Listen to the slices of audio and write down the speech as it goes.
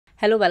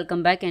Hello,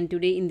 welcome back, and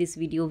today in this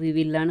video we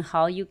will learn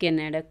how you can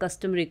add a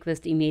custom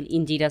request email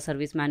in Jira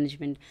Service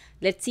Management.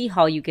 Let's see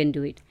how you can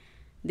do it.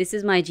 This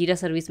is my Jira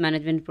Service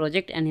Management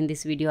project, and in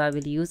this video I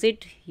will use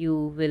it. You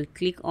will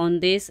click on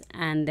this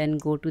and then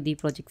go to the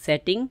project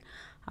setting.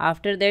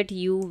 After that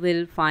you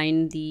will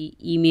find the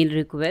email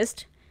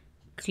request.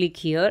 Click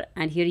here,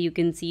 and here you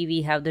can see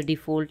we have the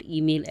default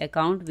email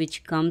account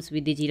which comes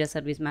with the Jira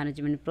Service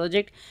Management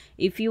project.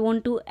 If you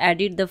want to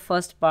edit the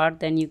first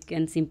part, then you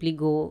can simply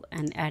go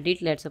and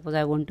edit. Let's suppose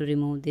I want to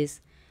remove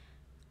this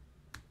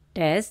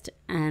test,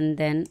 and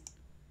then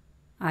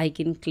I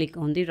can click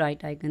on the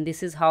right icon.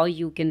 This is how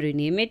you can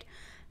rename it.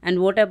 And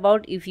what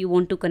about if you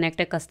want to connect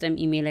a custom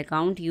email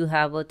account? You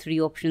have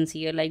three options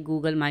here like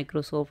Google,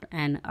 Microsoft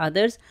and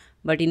others,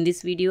 but in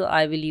this video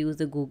I will use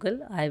the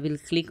Google. I will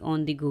click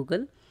on the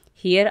Google.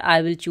 Here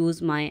I will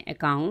choose my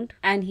account,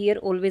 and here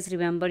always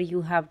remember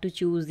you have to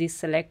choose this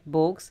select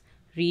box,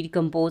 read,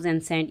 compose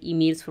and send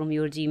emails from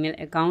your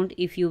Gmail account.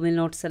 If you will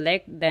not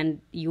select,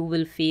 then you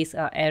will face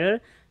an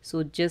error,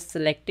 so just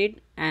select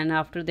it, and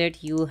after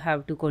that you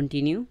have to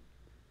continue.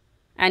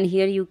 And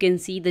here you can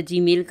see the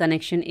Gmail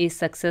connection is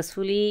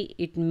successfully.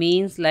 It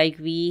means like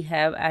we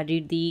have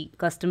added the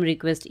custom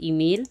request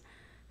email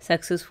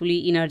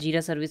successfully in our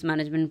Jira Service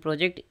Management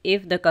project.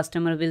 If the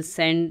customer will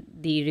send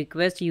the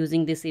request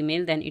using this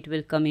email, then it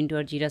will come into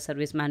our Jira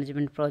Service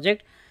Management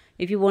project.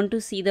 If you want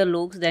to see the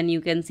logs, then you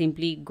can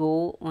simply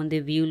go on the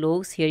view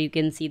logs. Here you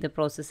can see the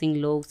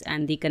processing logs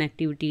and the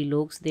connectivity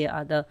logs. They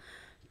are the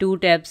two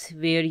tabs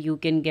where you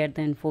can get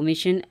the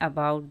information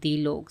about the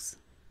logs.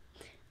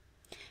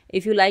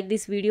 If you like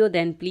this video,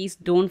 then please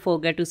don't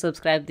forget to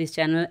subscribe this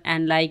channel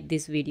and like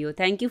this video.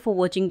 Thank you for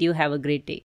watching. You have a great day.